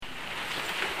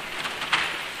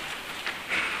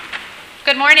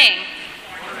Good morning.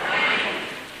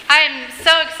 I'm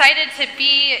so excited to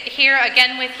be here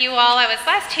again with you all. I was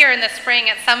last here in the spring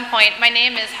at some point. My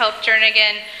name is Hope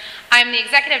Jernigan. I'm the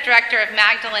Executive Director of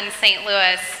Magdalene St.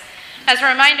 Louis. As a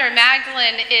reminder,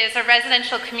 Magdalene is a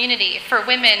residential community for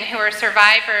women who are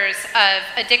survivors of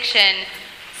addiction,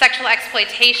 sexual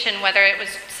exploitation, whether it was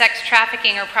sex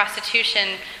trafficking or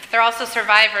prostitution. They're also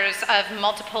survivors of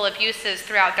multiple abuses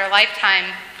throughout their lifetime.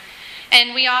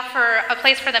 And we offer a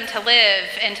place for them to live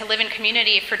and to live in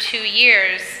community for 2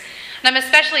 years. And I'm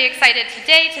especially excited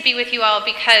today to be with you all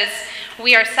because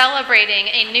we are celebrating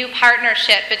a new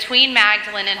partnership between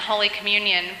Magdalene and Holy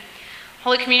Communion.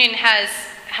 Holy Communion has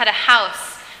had a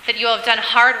house that you all have done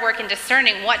hard work in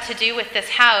discerning what to do with this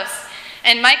house.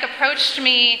 And Mike approached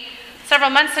me several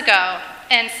months ago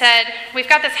and said, we've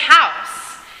got this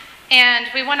house and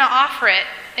we want to offer it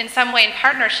in some way in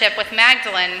partnership with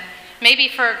Magdalene, maybe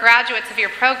for graduates of your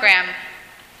program.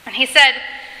 And he said,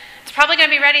 it's probably going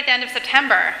to be ready at the end of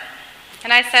September.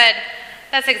 And I said,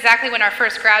 that's exactly when our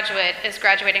first graduate is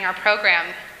graduating our program.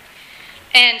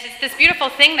 And it's this beautiful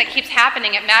thing that keeps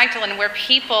happening at Magdalene where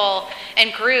people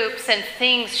and groups and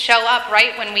things show up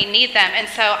right when we need them. And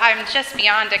so I'm just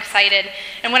beyond excited.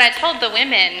 And when I told the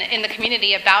women in the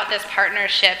community about this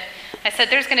partnership, I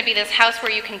said, there's going to be this house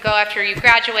where you can go after you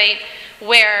graduate,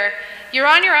 where you're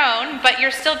on your own, but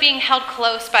you're still being held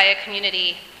close by a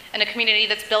community, and a community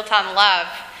that's built on love.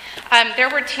 There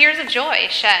were tears of joy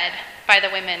shed by the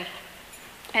women.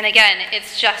 And again,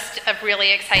 it's just a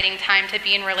really exciting time to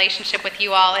be in relationship with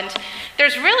you all. And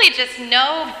there's really just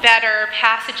no better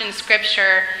passage in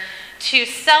Scripture to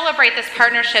celebrate this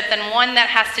partnership than one that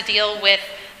has to deal with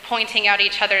pointing out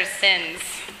each other's sins.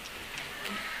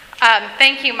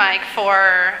 Thank you, Mike,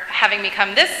 for having me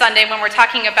come this Sunday when we're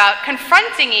talking about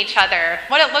confronting each other,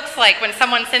 what it looks like when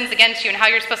someone sins against you and how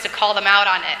you're supposed to call them out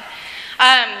on it.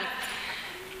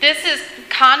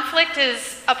 Conflict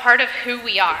is a part of who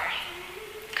we are.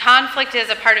 Conflict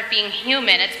is a part of being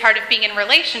human. It's part of being in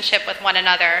relationship with one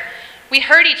another. We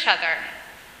hurt each other.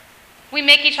 We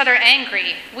make each other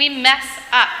angry. We mess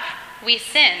up. We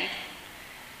sin.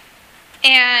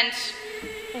 And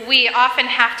we often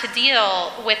have to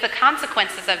deal with the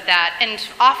consequences of that, and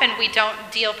often we don't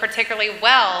deal particularly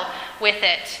well with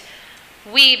it.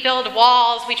 We build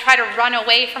walls, we try to run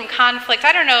away from conflict.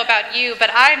 I don't know about you,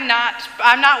 but I'm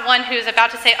not one who's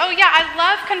about to say, oh yeah, I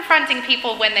love confronting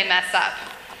people when they mess up.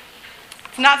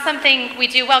 It's not something we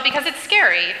do well because it's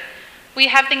scary. We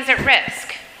have things at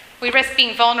risk. We risk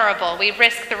being vulnerable. We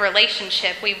risk the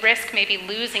relationship. We risk maybe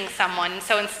losing someone.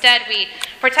 So instead, we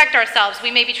protect ourselves. We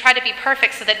maybe try to be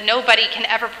perfect so that nobody can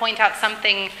ever point out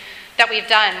something that we've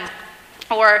done.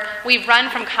 Or we run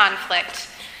from conflict.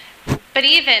 But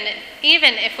even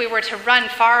if we were to run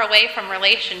far away from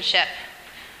relationship,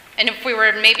 and if we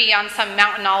were maybe on some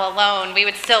mountain all alone, we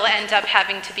would still end up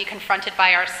having to be confronted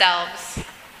by ourselves.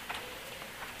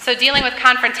 So dealing with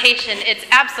confrontation, it's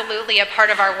absolutely a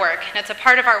part of our work. And it's a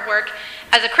part of our work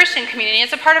as a Christian community.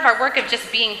 It's a part of our work of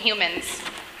just being humans.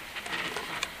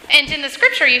 And in the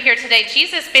scripture you hear today,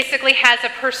 Jesus basically has a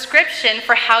prescription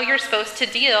for how you're supposed to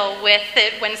deal with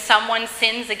it when someone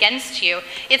sins against you.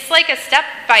 It's like a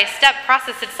step-by-step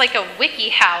process. It's like a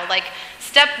WikiHow. Like,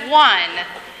 step 1,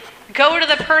 go to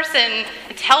the person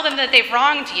and tell them that they've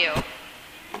wronged you.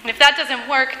 And if that doesn't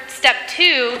work, step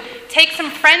 2, take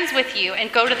some friends with you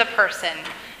and go to the person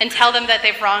and tell them that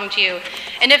they've wronged you.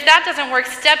 And if that doesn't work,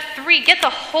 step 3, get the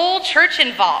whole church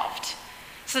involved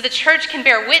so the church can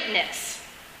bear witness.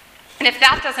 And if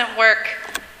that doesn't work,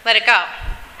 let it go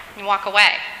and walk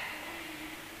away.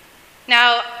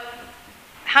 Now,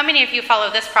 how many of you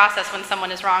follow this process when someone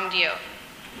has wronged you?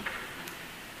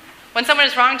 When someone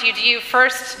has wronged you, do you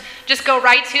first just go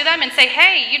right to them and say,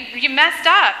 hey, you messed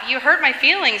up. You hurt my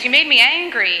feelings. You made me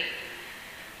angry.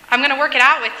 I'm going to work it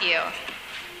out with you.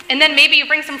 And then maybe you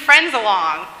bring some friends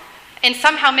along and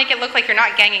somehow make it look like you're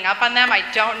not ganging up on them. I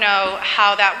don't know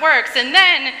how that works. And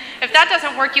then if that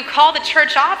doesn't work, you call the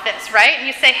church office, right? And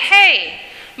you say, hey,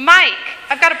 Mike,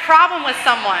 I've got a problem with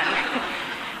someone.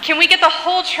 Can we get the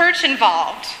whole church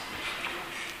involved?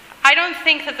 I don't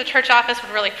think that the church office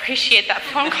would really appreciate that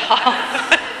phone call.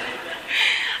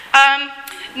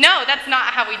 No, that's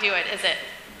not how we do it, is it?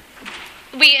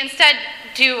 We instead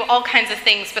do all kinds of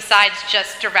things besides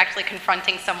just directly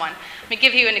confronting someone. Let me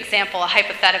give you an example, a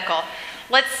hypothetical.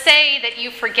 Let's say that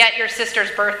you forget your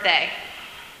sister's birthday.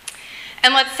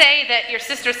 And let's say that your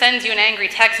sister sends you an angry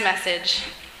text message.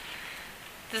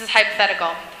 This is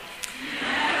hypothetical.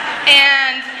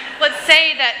 And let's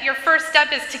say that your first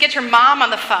step is to get your mom on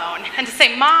the phone and to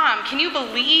say, Mom, can you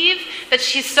believe that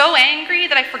she's so angry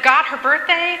that I forgot her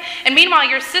birthday? And meanwhile,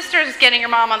 your sister's getting your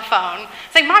mom on the phone,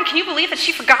 saying, Mom, can you believe that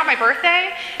she forgot my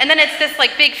birthday? And then it's this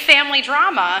like big family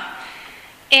drama.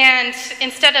 And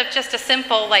instead of just a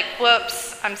simple like,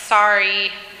 whoops, I'm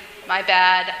sorry, my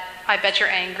bad, I bet you're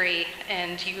angry,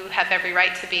 and you have every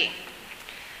right to be.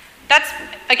 That's,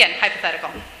 again, hypothetical.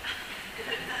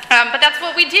 But that's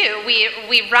what we do.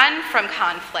 We run from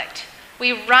conflict.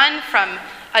 We run from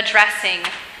addressing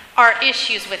our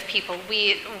issues with people.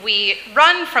 We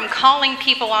run from calling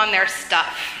people on their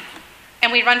stuff.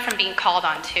 And we run from being called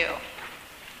on too.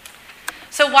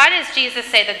 So why does Jesus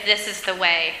say that this is the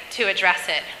way to address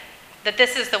it? That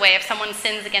this is the way, if someone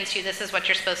sins against you, this is what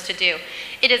you're supposed to do.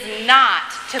 It is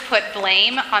not to put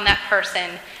blame on that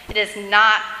person. It is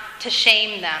not to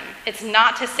shame them. It's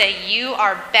not to say you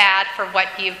are bad for what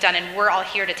you've done and we're all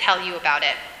here to tell you about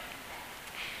it.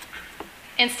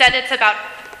 Instead, it's about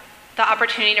the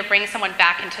opportunity to bring someone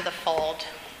back into the fold.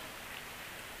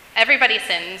 Everybody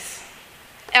sins.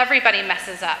 Everybody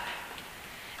messes up.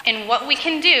 And what we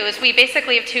can do is we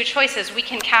basically have two choices. We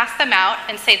can cast them out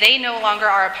and say they no longer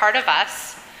are a part of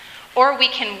us, or we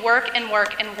can work and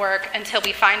work and work until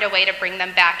we find a way to bring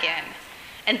them back in.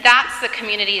 And that's the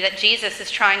community that Jesus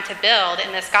is trying to build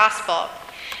in this gospel.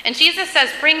 And Jesus says,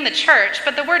 bring the church,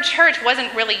 but the word church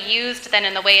wasn't really used then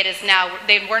in the way it is now.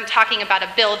 They weren't talking about a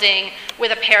building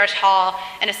with a parish hall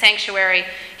and a sanctuary.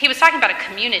 He was talking about a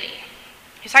community.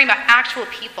 He was talking about actual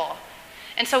people.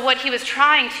 And so what he was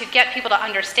trying to get people to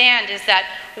understand is that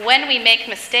when we make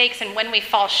mistakes and when we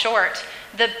fall short,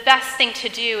 the best thing to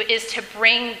do is to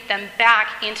bring them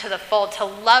back into the fold, to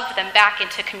love them back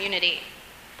into community.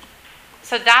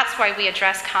 So that's why we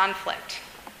address conflict.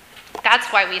 That's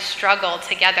why we struggle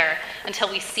together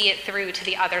until we see it through to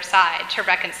the other side, to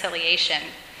reconciliation.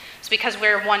 It's because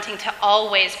we're wanting to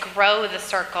always grow the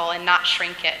circle and not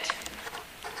shrink it.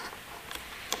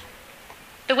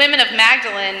 The women of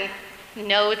Magdalene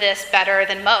know this better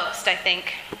than most, I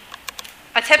think.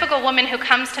 A typical woman who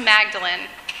comes to Magdalene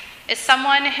is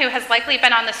someone who has likely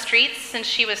been on the streets since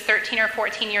she was 13 or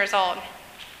 14 years old.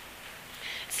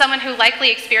 Someone who likely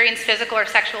experienced physical or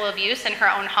sexual abuse in her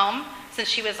own home since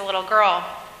she was a little girl.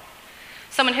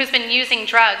 Someone who's been using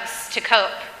drugs to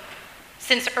cope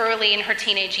since early in her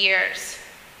teenage years.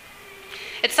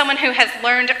 It's someone who has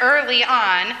learned early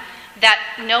on that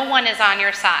no one is on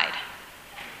your side.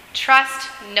 Trust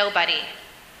nobody.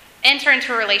 Enter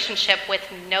into a relationship with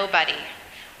nobody.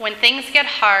 When things get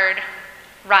hard,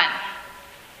 run.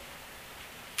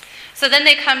 So then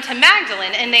they come to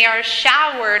Magdalene and they are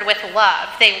showered with love.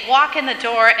 They walk in the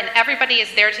door and everybody is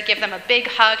there to give them a big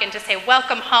hug and to say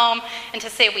welcome home and to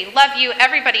say we love you.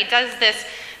 Everybody does this.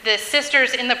 The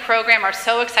sisters in the program are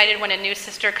so excited when a new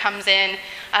sister comes in.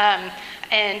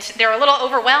 And they're a little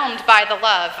overwhelmed by the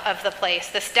love of the place.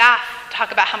 The staff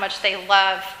talk about how much they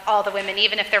love all the women,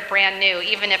 even if they're brand new,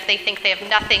 even if they think they have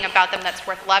nothing about them that's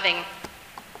worth loving.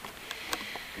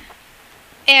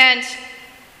 And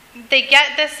they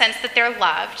get this sense that they're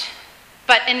loved,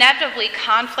 but inevitably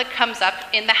conflict comes up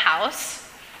in the house,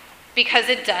 because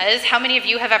it does. How many of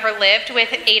you have ever lived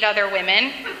with 8 other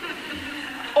women?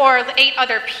 Or 8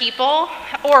 other people?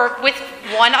 Or with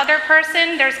one other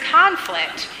person? There's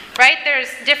conflict. Right? There's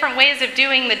different ways of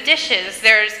doing the dishes.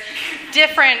 There's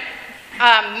different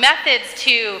methods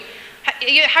to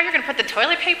how you're going to put the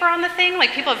toilet paper on the thing.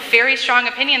 Like, people have very strong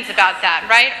opinions about that,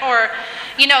 right? Or,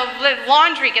 the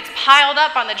laundry gets piled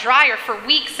up on the dryer for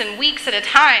weeks and weeks at a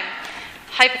time,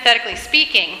 hypothetically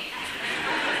speaking.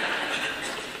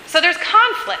 So there's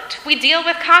conflict. We deal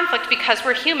with conflict because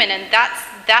we're human, and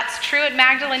that's true at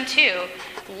Magdalene too.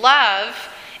 Love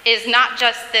is not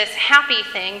just this happy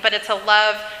thing, but it's a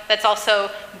love that's also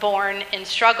born in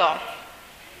struggle.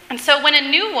 And so when a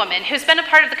new woman who's been a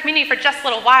part of the community for just a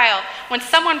little while, when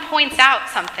someone points out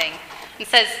something and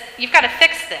says, you've got to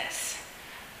fix this,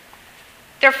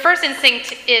 their first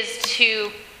instinct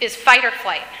is fight or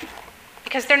flight,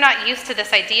 because they're not used to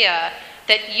this idea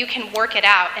that you can work it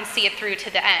out and see it through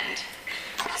to the end.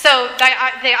 So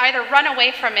they either run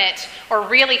away from it or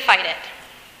really fight it.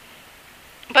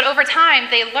 But over time,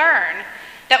 they learn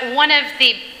that one of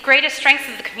the greatest strengths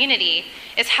of the community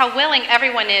is how willing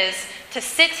everyone is to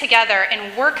sit together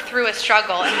and work through a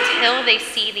struggle until they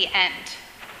see the end.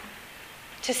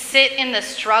 To sit in the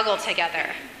struggle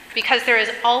together, because there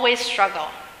is always struggle.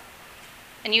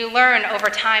 And you learn over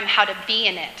time how to be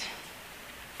in it,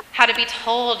 how to be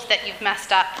told that you've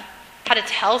messed up, how to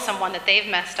tell someone that they've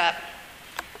messed up.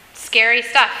 Scary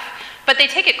stuff. But they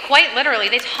take it quite literally.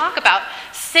 They talk about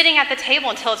sitting at the table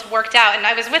until it's worked out. And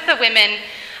I was with the women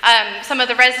some of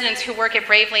the residents who work at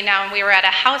Bravely now, and we were at a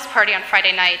house party on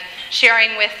Friday night,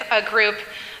 sharing with a group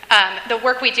the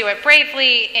work we do at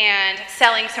Bravely and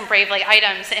selling some Bravely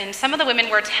items. And some of the women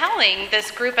were telling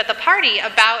this group at the party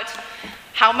about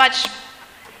how much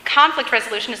conflict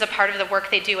resolution is a part of the work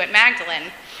they do at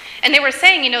Magdalene. And they were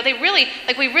saying, they really,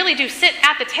 we really do sit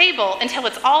at the table until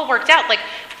it's all worked out.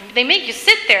 They make you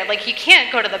sit there. You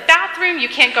can't go to the bathroom. You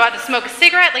can't go out to smoke a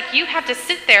cigarette. You have to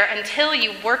sit there until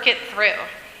you work it through.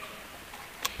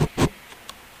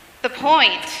 The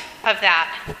point of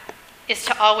that is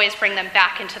to always bring them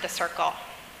back into the circle.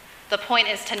 The point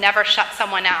is to never shut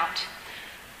someone out.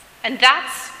 And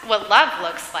that's what love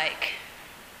looks like.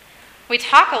 We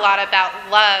talk a lot about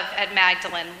love at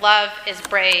Magdalene. Love is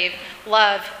brave.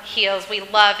 Love heals. We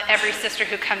love every sister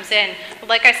who comes in. But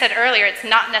like I said earlier, it's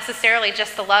not necessarily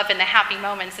just the love in the happy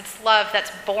moments. It's love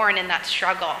that's born in that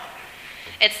struggle.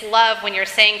 It's love when you're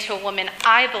saying to a woman,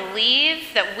 I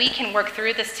believe that we can work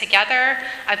through this together.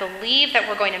 I believe that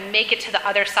we're going to make it to the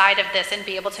other side of this and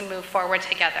be able to move forward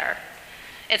together.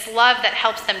 It's love that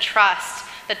helps them trust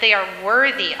that they are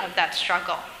worthy of that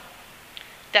struggle,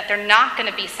 that they're not going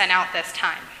to be sent out this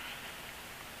time.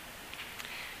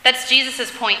 That's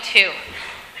Jesus' point too.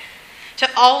 To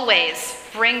always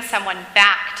bring someone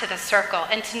back to the circle,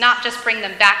 and to not just bring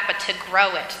them back, but to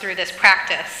grow it through this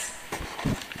practice.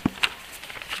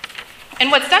 And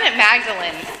what's done at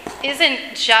Magdalene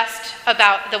isn't just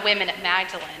about the women at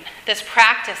Magdalene. This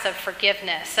practice of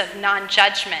forgiveness, of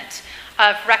non-judgment,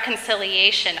 of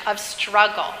reconciliation, of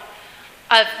struggle,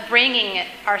 of bringing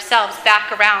ourselves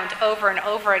back around over and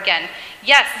over again.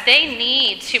 Yes, they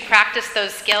need to practice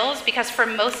those skills because for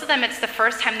most of them it's the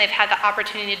first time they've had the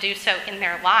opportunity to do so in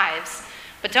their lives.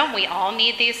 But don't we all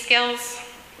need these skills?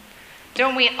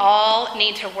 Don't we all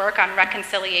need to work on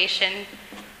reconciliation,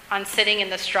 on sitting in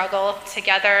the struggle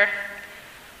together,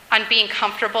 on being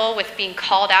comfortable with being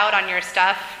called out on your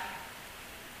stuff?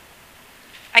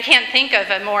 I can't think of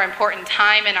a more important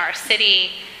time in our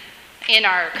city, in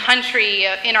our country,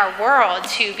 in our world,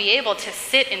 to be able to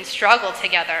sit and struggle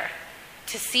together,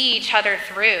 to see each other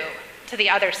through to the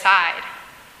other side.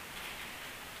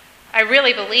 I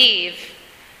really believe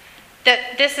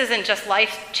that this isn't just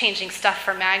life-changing stuff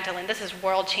for Magdalene, this is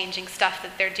world-changing stuff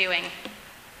that they're doing.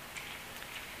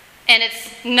 And it's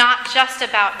not just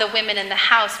about the women in the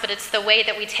house, but it's the way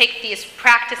that we take these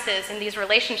practices and these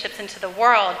relationships into the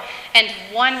world, and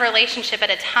one relationship at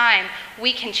a time,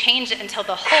 we can change it until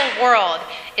the whole world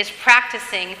is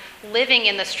practicing living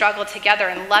in the struggle together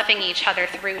and loving each other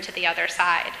through to the other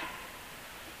side.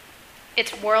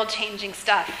 It's world-changing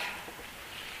stuff.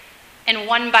 And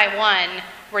one by one,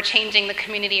 we're changing the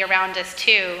community around us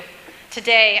too.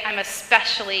 Today, I'm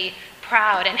especially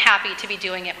proud and happy to be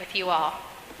doing it with you all.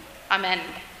 Amen.